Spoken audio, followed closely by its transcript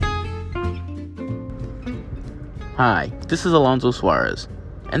Hi, this is Alonzo Suarez,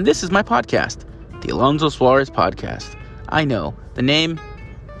 and this is my podcast, the Alonzo Suarez Podcast. I know, the name,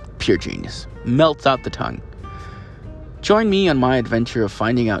 pure genius, melts out the tongue. Join me on my adventure of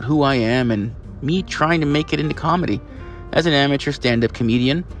finding out who I am and me trying to make it into comedy. As an amateur stand-up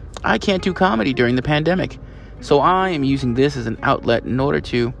comedian, I can't do comedy during the pandemic, so I am using this as an outlet in order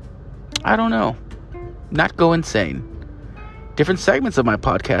to, not go insane. Different segments of my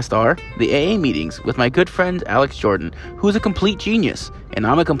podcast are the AA meetings with my good friend Alex Jordan, who is a complete genius, and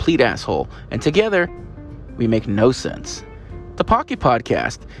I'm a complete asshole, and together, we make no sense. The Pocket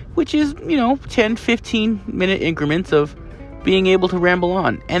Podcast, which is, 10, 15-minute increments of being able to ramble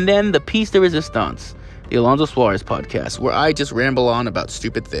on. And then the Piece de Resistance, the Alonzo Suarez Podcast, where I just ramble on about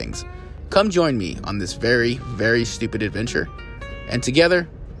stupid things. Come join me on this very, very stupid adventure, and together,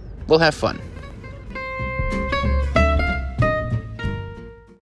 we'll have fun.